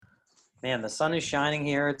Man, the sun is shining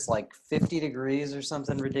here. It's like 50 degrees or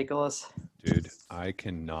something ridiculous. Dude, I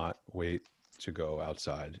cannot wait to go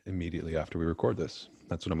outside immediately after we record this.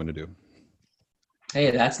 That's what I'm going to do.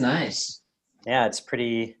 Hey, that's nice. Yeah, it's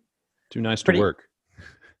pretty, Too nice to pretty. work.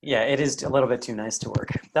 Yeah, it is a little bit too nice to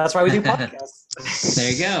work. That's why we do podcasts.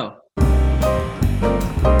 There you go.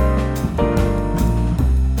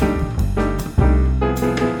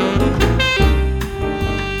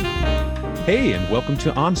 Hey, and welcome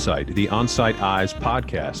to Onsite, the Onsite Eyes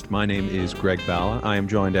podcast. My name is Greg Balla. I am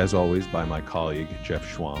joined, as always, by my colleague, Jeff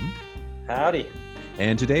Schwamm. Howdy.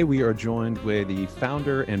 And today we are joined by the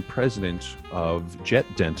founder and president of Jet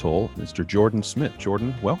Dental, Mr. Jordan Smith.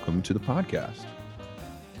 Jordan, welcome to the podcast.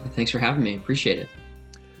 Thanks for having me. Appreciate it.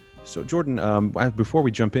 So, Jordan, before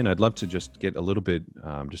we jump in, I'd love to just get a little bit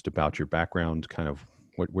just about your background, kind of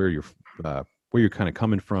where you're kind of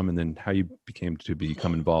coming from, and then how you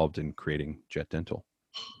become involved in creating Jet Dental.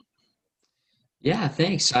 Yeah,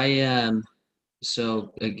 thanks.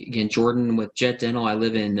 So again, Jordan with Jet Dental. I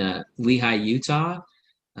live in Lehi, Utah,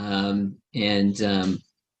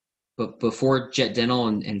 but before Jet Dental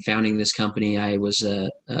and founding this company, I was a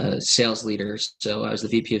sales leader. So I was the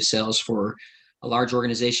VP of sales for a large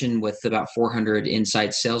organization with about 400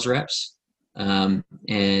 inside sales reps.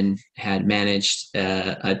 And had managed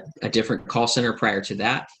a different call center prior to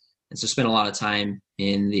that. And so spent a lot of time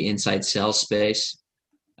in the inside sales space.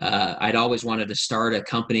 I'd always wanted to start a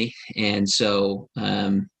company. And so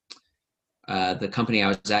the company I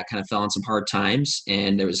was at kind of fell on some hard times.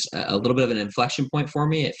 And there was a little bit of an inflection point for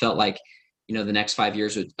me. It felt like, the next 5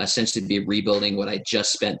 years would essentially be rebuilding what I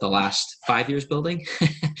just spent the last 5 years building.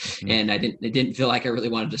 And it didn't feel like I really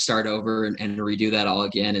wanted to start over and redo that all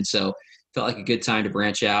again. And so felt like a good time to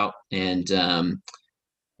branch out, and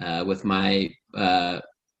with my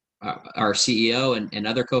our CEO and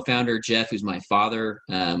other co-founder Jeff, who's my father,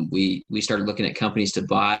 we started looking at companies to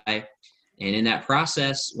buy, and in that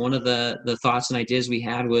process, one of the thoughts and ideas we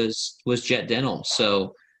had was Jet Dental.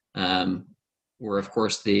 So we're of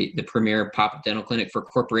course the premier pop-up dental clinic for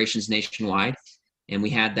corporations nationwide. And we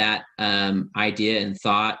had that idea and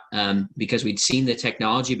thought because we'd seen the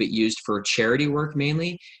technology, but used for charity work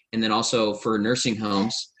mainly, and then also for nursing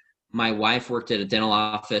homes. My wife worked at a dental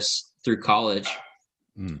office through college.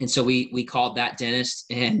 And so we called that dentist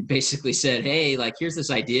and basically said, hey, like, here's this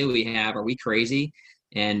idea we have. Are we crazy?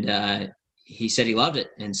 And he said he loved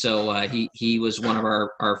it. And so he was one of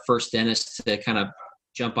our first dentists to kind of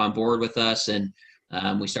jump on board with us. And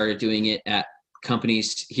we started doing it at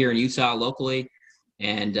companies here in Utah locally.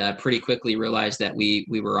 And pretty quickly realized that we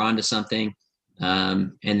were onto something,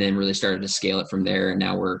 and then really started to scale it from there. And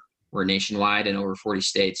now we're nationwide in over 40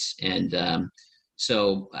 states. And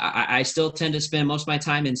so I still tend to spend most of my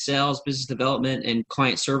time in sales, business development, and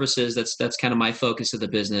client services. That's kind of my focus of the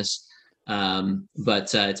business.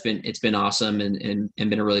 But it's been awesome and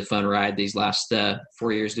been a really fun ride these last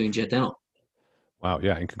 4 years doing Jet Dental. Wow,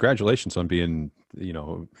 yeah, and congratulations on being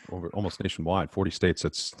over almost nationwide, 40 states.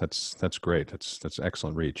 That's great. That's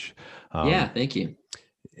excellent reach. Yeah, thank you.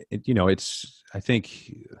 It's, I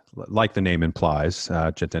think, like the name implies,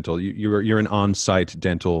 Jet Dental, you're an on-site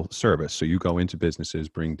dental service. So you go into businesses,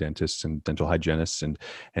 bring dentists and dental hygienists, and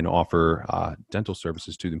offer dental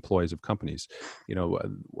services to the employees of companies.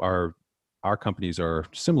 Our companies are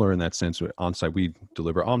similar in that sense. On-site, we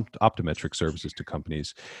deliver optometric services to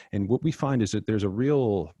companies, and what we find is that there's a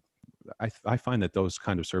real I find that those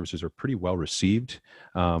kind of services are pretty well received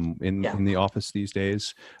in the office these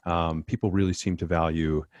days. People really seem to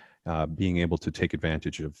value being able to take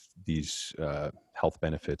advantage of these health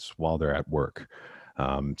benefits while they're at work.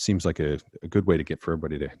 Seems like a good way to get for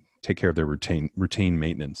everybody to take care of their routine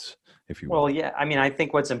maintenance, if you will. Well, yeah. I mean, I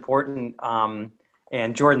think what's important,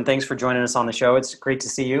 and Jordan, thanks for joining us on the show. It's great to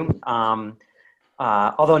see you.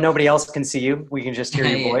 Although nobody else can see you, we can just hear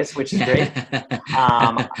your voice, which is great.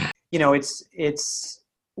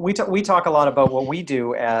 We talk a lot about what we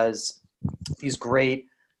do as these great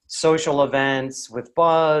social events with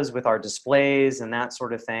buzz, with our displays and that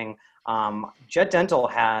sort of thing. Jet Dental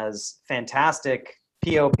has fantastic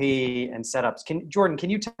POP and setups. Jordan, can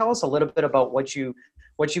you tell us a little bit about what you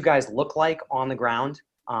guys look like on the ground?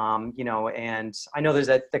 And I know there's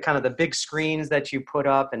the kind of the big screens that you put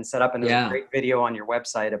up and set up, and there's a great video on your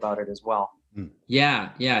website about it as well.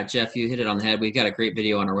 Yeah, Jeff, you hit it on the head. We've got a great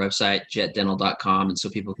video on our website, jetdental.com, and so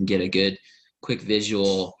people can get a good, quick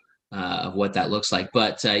visual of what that looks like.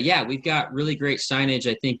 But we've got really great signage.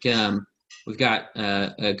 I think we've got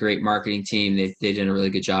a great marketing team. They did a really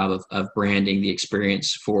good job of branding the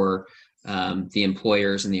experience for the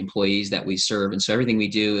employers and the employees that we serve. And so everything we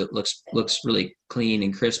do, it looks really clean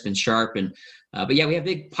and crisp and sharp. And But yeah, we have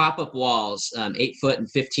big pop-up walls, 8 foot and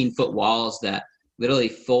 15-foot walls that literally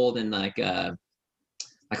fold in like a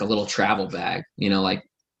little travel bag,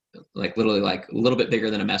 like literally like a little bit bigger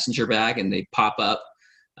than a messenger bag, and they pop up,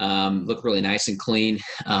 look really nice and clean.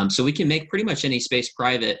 So we can make pretty much any space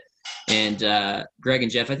private. And Greg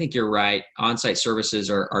and Jeff, I think you're right. On-site services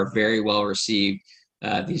are very well received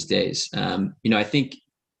these days. I think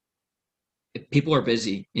people are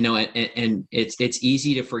busy, and it's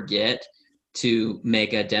easy to forget to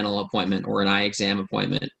make a dental appointment or an eye exam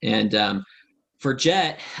appointment. And for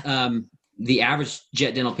Jet, the average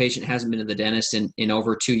Jet dental patient hasn't been to the dentist in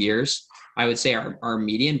over 2 years. I would say our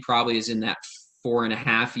median probably is in that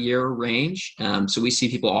 4.5 year range. So we see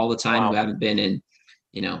people all the time who haven't been in,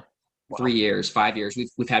 3 years, 5 years.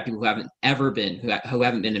 We've had people who haven't ever been, who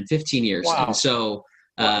haven't been in 15 years. Wow. And so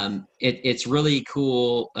it's really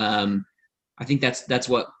cool. I think that's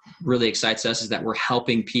what really excites us, is that we're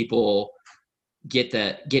helping people get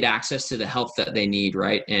access to the help that they need,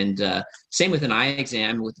 right? And same with an eye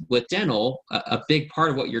exam. With dental, a big part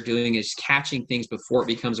of what you're doing is catching things before it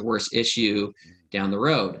becomes a worse issue down the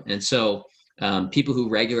road. And so people who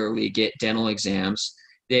regularly get dental exams,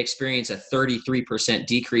 they experience a 33%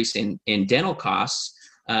 decrease in dental costs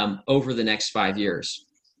over the next 5 years.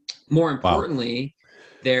 More importantly,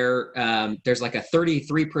 there's like a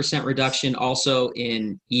 33% reduction also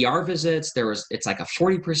in ER visits. It's like a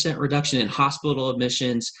 40% reduction in hospital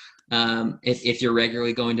admissions if you're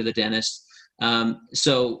regularly going to the dentist.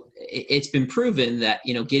 So it's been proven that,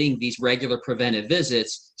 getting these regular preventive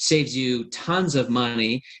visits saves you tons of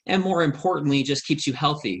money, and more importantly, just keeps you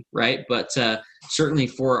healthy, right? But certainly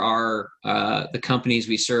for the companies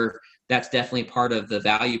we serve, that's definitely part of the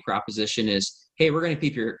value proposition is, hey, we're going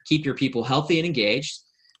to keep your people healthy and engaged.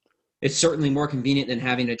 It's certainly more convenient than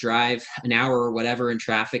having to drive an hour or whatever in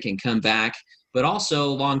traffic and come back. But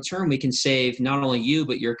also long-term, we can save not only you,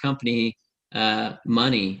 but your company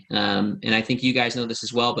money. And I think you guys know this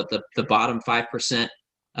as well, but the bottom 5%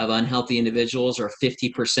 of unhealthy individuals are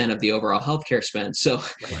 50% of the overall healthcare spend. So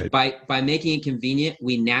by making it convenient,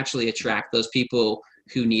 we naturally attract those people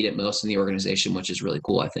who need it most in the organization, which is really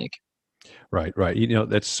cool, I think. Right.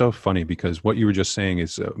 That's so funny, because what you were just saying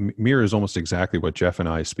is mirrors almost exactly what Jeff and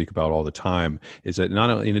I speak about all the time, is that not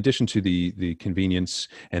only, in addition to the convenience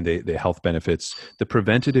and the health benefits, the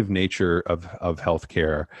preventative nature of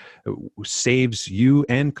healthcare saves you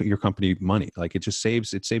and your company money. Like it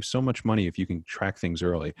saves so much money if you can track things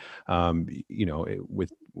early.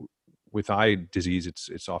 With eye disease,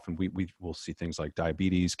 it's often we will see things like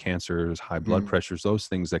diabetes, cancers, high blood pressures, those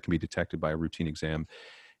things that can be detected by a routine exam.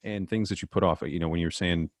 And things that you put off, when you're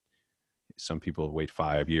saying some people wait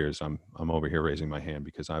 5 years, I'm over here raising my hand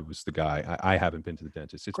because I was the guy. I haven't been to the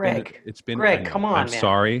dentist. Greg, come on, I'm man.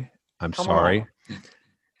 sorry. I'm sorry.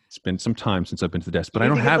 It's been some time since I've been to the dentist, but I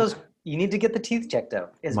don't have. You need to get the teeth checked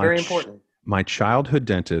out. It's very important. My childhood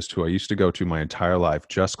dentist, who I used to go to my entire life,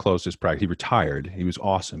 just closed his practice. He retired. He was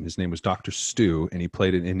awesome. His name was Dr. Stu, and he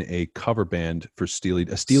played it in a cover band for Steely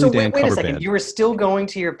Dan wait cover a second. band. You were still going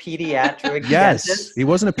to your pediatric Yes, dentist? He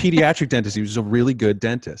wasn't a pediatric dentist. He was a really good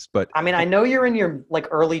dentist. But I mean, I know you're in your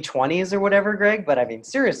early 20s or whatever, Greg, but I mean,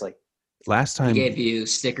 seriously. Last time he gave you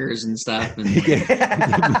stickers and stuff, and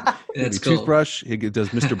that's cool. Toothbrush. He does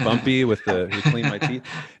Mr. Bumpy with he clean my teeth.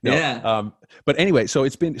 No, yeah. But anyway, so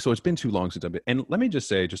it's been too long since I've been. And let me just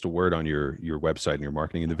say just a word on your website and your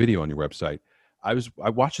marketing and the video on your website. I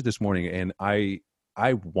watched it this morning, and I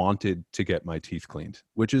wanted to get my teeth cleaned,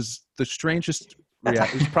 which is the strangest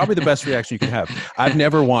reaction. It's probably the best reaction you can have. I've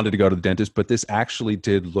never wanted to go to the dentist, but this actually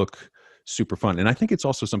did look super fun. And I think it's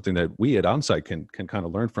also something that we at Onsite can kind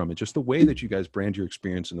of learn from. It's just the way that you guys brand your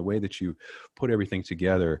experience and the way that you put everything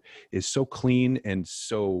together is so clean and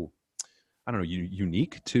so, I don't know,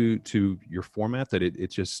 unique to your format that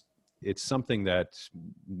it's something that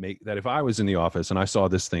if I was in the office and I saw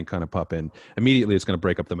this thing kind of pop in, immediately it's going to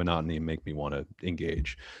break up the monotony and make me want to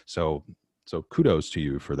engage. So kudos to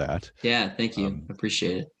you for that. Yeah. Thank you.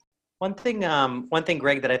 Appreciate it. One thing,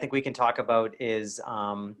 Greg, that I think we can talk about is,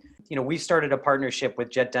 we started a partnership with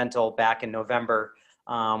Jet Dental back in November.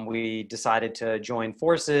 We decided to join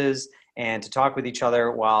forces and to talk with each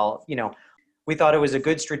other while, we thought it was a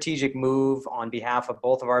good strategic move on behalf of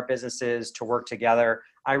both of our businesses to work together.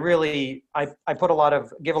 I give a lot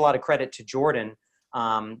of credit to Jordan.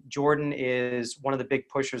 Jordan is one of the big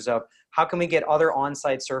pushers of how can we get other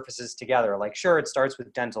on-site services together? Like, sure, it starts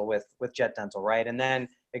with dental with Jet Dental, right? And then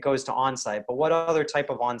it goes to on-site, but what other type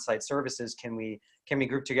of on-site services can we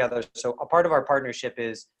group together? So a part of our partnership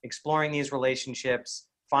is exploring these relationships,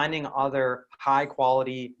 finding other high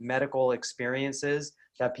quality medical experiences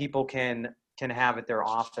that people can have at their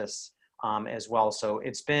office. as well. So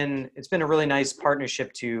it's been a really nice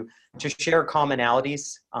partnership to share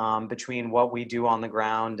commonalities between what we do on the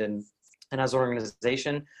ground and as an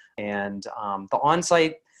organization. And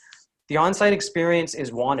the on-site experience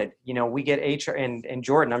is wanted. You know, we get HR and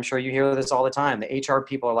Jordan, I'm sure you hear this all the time. The HR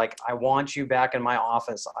people are like, I want you back in my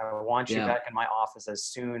office. I want you back in my office as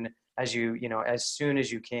soon as as soon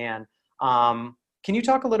as you can. Can you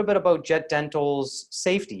talk a little bit about Jet Dental's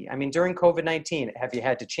safety? I mean, during COVID-19, have you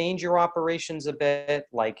had to change your operations a bit?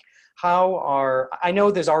 Like, I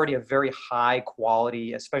know there's already a very high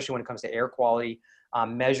quality, especially when it comes to air quality,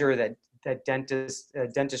 measure that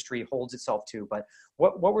dentistry holds itself to, but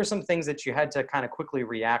what were some things that you had to kind of quickly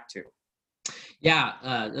react to?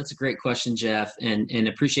 Yeah, that's a great question, Jeff, and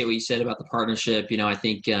appreciate what you said about the partnership. You know, I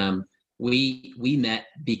think we met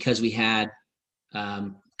because we had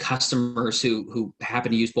customers who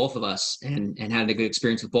happened to use both of us and had a good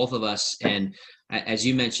experience with both of us. And as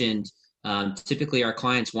you mentioned, typically our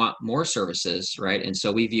clients want more services, right? And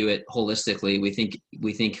so we view it holistically. We think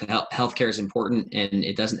healthcare is important, and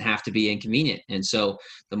it doesn't have to be inconvenient. And so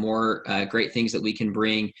the more great things that we can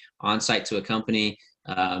bring on site to a company,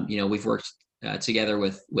 we've worked together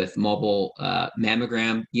with mobile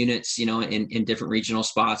mammogram units, in different regional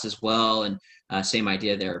spots as well, and same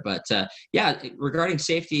idea there. But regarding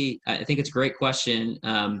safety, I think it's a great question.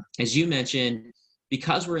 As you mentioned,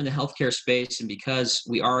 because we're in the healthcare space and because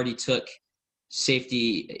we already took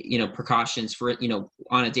safety, precautions for,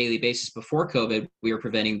 on a daily basis before COVID, we were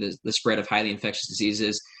preventing the spread of highly infectious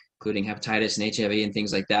diseases, including hepatitis and HIV and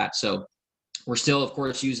things like that. So we're still, of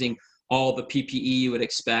course, using all the PPE you would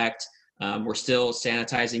expect. We're still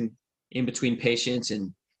sanitizing in between patients,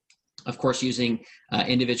 and of course using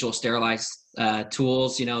individual sterilized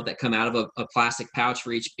tools, that come out of a plastic pouch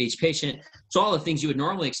for each patient. So all the things you would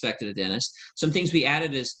normally expect at a dentist. Some things we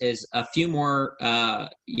added is a few more,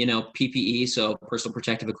 PPE, so personal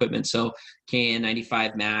protective equipment. So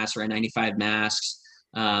KN95 masks or N95 masks.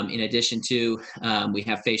 In addition to, we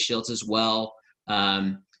have face shields as well.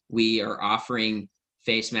 We are offering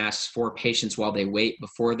face masks for patients while they wait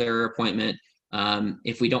before their appointment.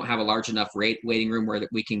 If we don't have a large enough waiting room where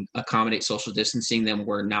we can accommodate social distancing, then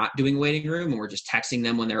we're not doing waiting room, and we're just texting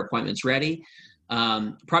them when their appointment's ready.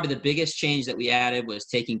 Probably the biggest change that we added was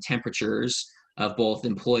taking temperatures of both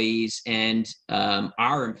employees and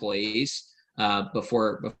our employees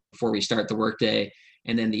before we start the workday.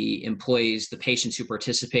 And then the employees, the patients who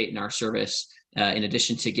participate in our service, in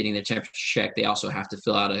addition to getting the temperature check, they also have to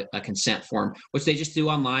fill out a consent form, which they just do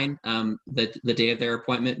online the day of their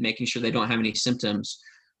appointment, making sure they don't have any symptoms.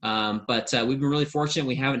 But we've been really fortunate.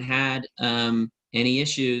 We haven't had any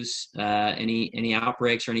issues, any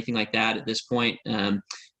outbreaks or anything like that at this point.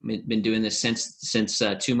 Been doing this since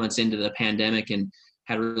 2 months into the pandemic and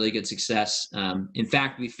had really good success. In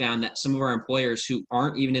fact, we found that some of our employers who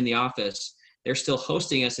aren't even in the office, they're still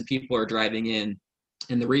hosting us and people are driving in.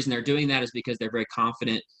 And the reason they're doing that is because they're very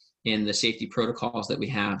confident in the safety protocols that we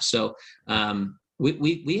have. So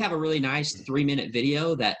we have a really nice 3-minute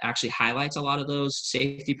video that actually highlights a lot of those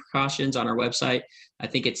safety precautions on our website. I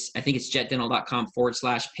think it's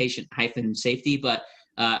jetdental.com/patient-safety. But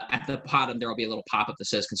at the bottom, there will be a little pop-up that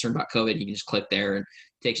says concerned about COVID. You can just click there and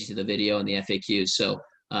it takes you to the video and the FAQs. So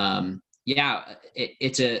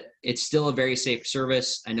it's still a very safe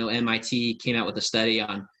service. I know MIT came out with a study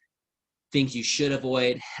on things you should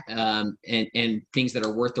avoid and things that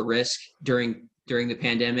are worth the risk during the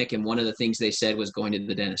pandemic. And one of the things they said was going to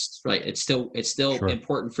the dentist, right? It's still sure.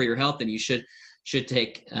 Important for your health, and you should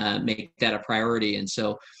make that a priority. And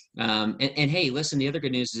so, and hey, listen, the other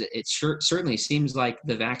good news is it certainly seems like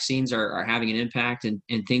the vaccines are having an impact and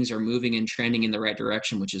things are moving and trending in the right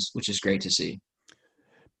direction, which is great to see.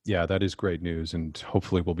 Yeah, that is great news. And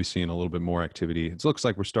hopefully we'll be seeing a little bit more activity. It looks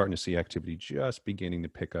like we're starting to see activity just beginning to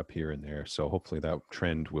pick up here and there. So hopefully that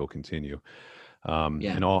trend will continue.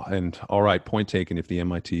 And all right, point taken. If the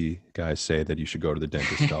MIT guys say that you should go to the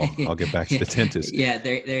dentist, I'll get back to the dentist. Yeah,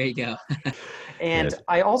 there you go. And yes.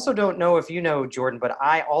 I also don't know if you know, Jordan, but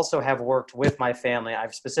I also have worked with my family.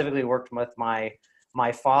 I've specifically worked with my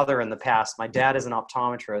father in the past. My dad is an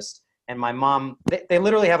optometrist. And my mom, they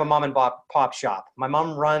literally have a mom and pop shop. My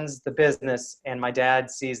mom runs the business and my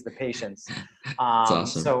dad sees the patients. That's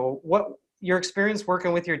awesome. So what your experience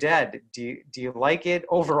working with your dad, do you like it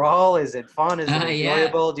overall? Is it fun? Is it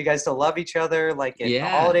enjoyable? Yeah. Do you guys still love each other? Like in the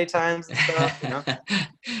holiday times and stuff?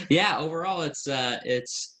 Yeah, overall it's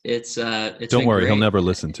Don't worry, he'll never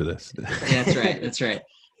listen to this. That's right.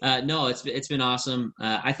 No, it's been awesome.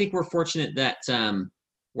 I think we're fortunate that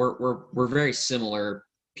we're very similar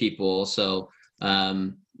people, so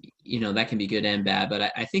that can be good and bad,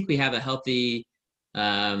 but I think we have a healthy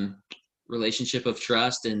relationship of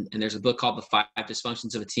trust. And there's a book called The Five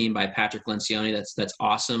Dysfunctions of a Team by Patrick Lencioni. That's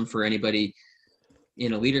awesome for anybody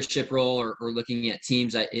in a leadership role or looking at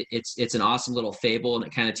teams. It's an awesome little fable, and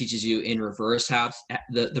it kind of teaches you in reverse how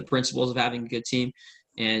the principles of having a good team.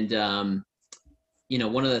 And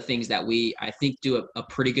one of the things that I think do a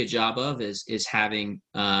pretty good job of is having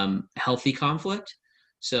healthy conflict.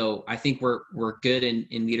 So I think we're good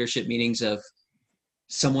in leadership meetings of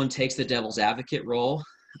someone takes the devil's advocate role,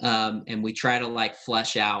 and we try to like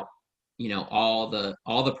flesh out all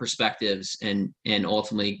the perspectives and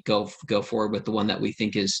ultimately go forward with the one that we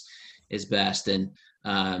think is best. And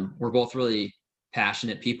we're both really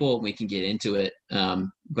passionate people, and we can get into it.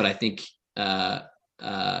 But I think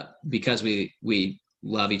because we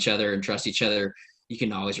love each other and trust each other, you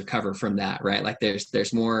can always recover from that, right? Like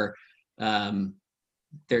there's more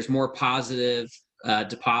positive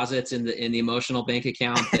deposits in the emotional bank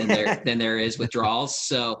account than there is withdrawals.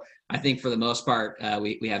 So I think for the most part,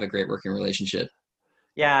 we have a great working relationship.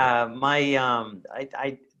 Yeah,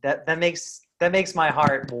 that makes my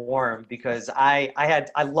heart warm, because I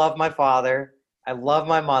love my father, I love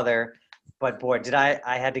my mother, but boy,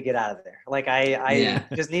 I had to get out of there. Like I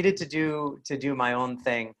just needed to do my own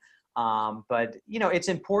thing. But it's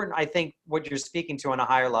important. I think what you're speaking to on a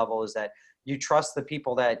higher level is that you trust the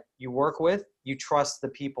people that you work with. You trust the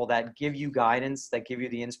people that give you guidance, that give you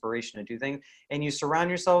the inspiration to do things. And you surround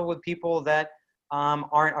yourself with people that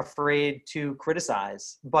aren't afraid to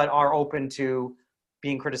criticize, but are open to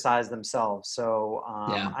being criticized themselves. So,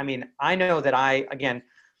 I mean, I know that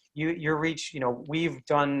your reach, we've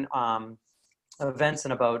done events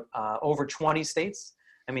in about over 20 states.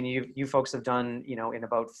 I mean, you folks have done, in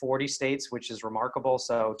about 40 states, which is remarkable.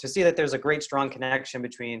 So to see that there's a great, strong connection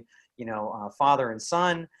between, father and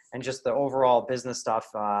son, and just the overall business stuff,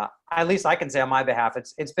 at least I can say on my behalf,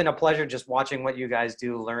 it's been a pleasure just watching what you guys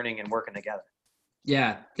do, learning and working together.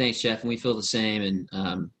 Yeah, thanks, Jeff. And we feel the same.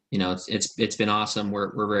 And it's been awesome.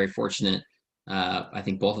 We're very fortunate. I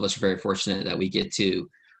think both of us are very fortunate that we get to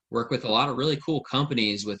work with a lot of really cool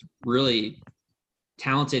companies with really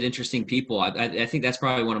talented, interesting people. I think that's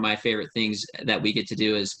probably one of my favorite things that we get to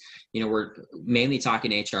do is, we're mainly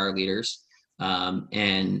talking HR leaders.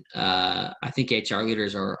 And I think HR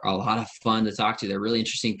leaders are a lot of fun to talk to. They're really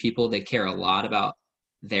interesting people. They care a lot about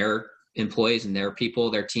their employees and their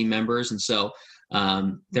people, their team members. And so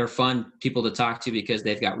they're fun people to talk to because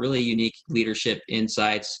they've got really unique leadership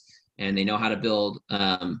insights, and they know how to build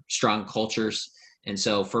strong cultures. And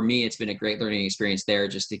so for me, it's been a great learning experience there,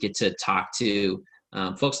 just to get to talk to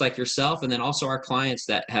folks like yourself, and then also our clients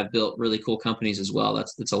that have built really cool companies as well.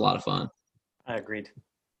 That's a lot of fun. I agreed.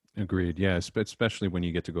 Yeah, especially when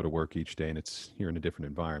you get to go to work each day and you're in a different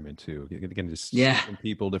environment too. Again, just different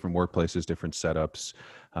people, different workplaces, different setups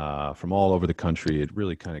from all over the country. It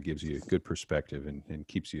really kind of gives you a good perspective and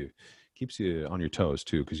keeps you on your toes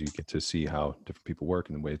too, because you get to see how different people work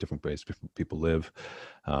and the way different people live,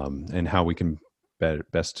 and how we can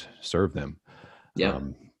best serve them. Yeah.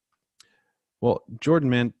 Well, Jordan,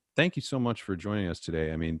 man, thank you so much for joining us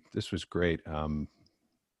today. I mean, this was great.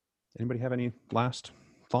 Anybody have any last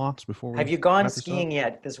thoughts before we have you gone skiing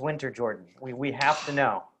yet this winter, Jordan? We have to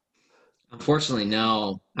know. Unfortunately,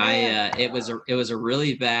 no. It was a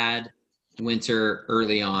really bad winter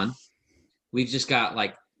early on. We've just got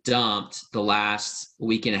like dumped the last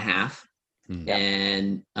week and a half.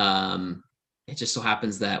 And it just so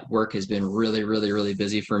happens that work has been really, really, really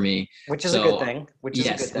busy for me, which is a good thing. Which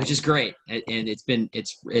is great. And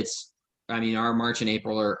I mean, our March and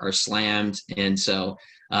April are slammed, and so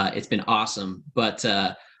it's been awesome. But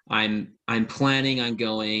I'm planning on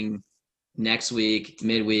going next week,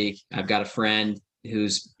 midweek. I've got a friend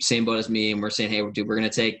who's same boat as me, and we're saying, hey, we're going to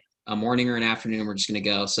take a morning or an afternoon. We're just going to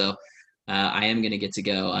go. So I am going to get to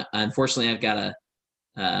go. Unfortunately, I've got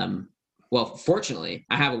fortunately,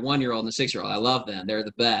 I have a 1-year-old and a 6-year-old. I love them. They're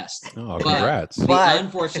the best. Oh, congrats. The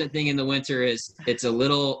unfortunate thing in the winter is it's a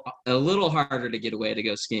little harder to get away to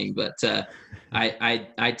go skiing. But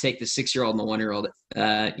I take the 6-year-old and the 1-year-old,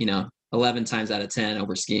 11 times out of 10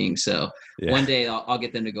 over skiing. So one day I'll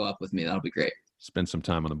get them to go up with me. That'll be great. Spend some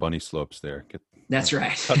time on the bunny slopes there. That's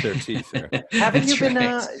right. Cut their teeth there.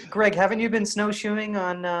 Greg, haven't you been snowshoeing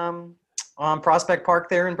on Prospect Park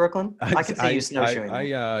there in Brooklyn? I can see you snowshoeing.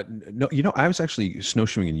 No, I was actually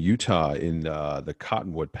snowshoeing in Utah in the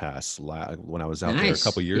Cottonwood Pass when I was out there a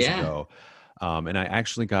couple years ago. And I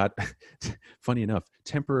actually got, funny enough,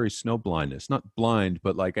 temporary snow blindness. Not blind,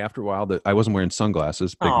 but like after a while, that I wasn't wearing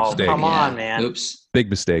sunglasses. Big Oh, mistake. come on, man. Oops. Big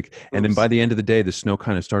mistake. And then Oops. by the end of the day, the snow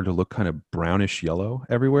kind of started to look kind of brownish yellow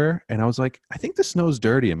everywhere. And I was like, I think the snow's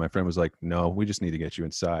dirty. And my friend was like, no, we just need to get you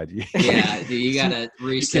inside. Yeah, you gotta You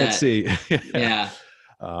reset. can't see. Yeah,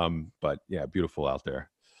 But yeah, beautiful out there.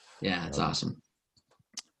 yeah, it's awesome.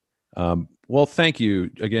 Well, thank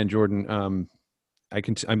you again, Jordan.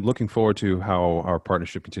 I'm looking forward to how our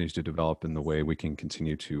partnership continues to develop in the way we can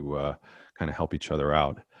continue to kind of help each other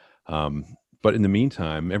out. But in the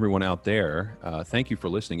meantime, everyone out there, thank you for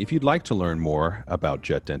listening. If you'd like to learn more about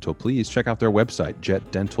Jet Dental, please check out their website,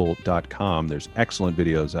 jetdental.com. There's excellent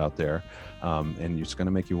videos out there, and it's going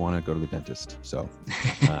to make you want to go to the dentist. So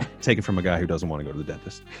take it from a guy who doesn't want to go to the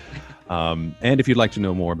dentist. And if you'd like to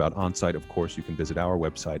know more about OnSite, of course, you can visit our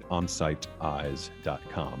website,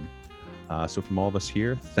 onsiteeyes.com. So from all of us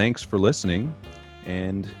here, thanks for listening,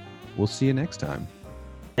 and we'll see you next time.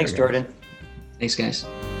 Thanks, Jordan. Thanks, guys.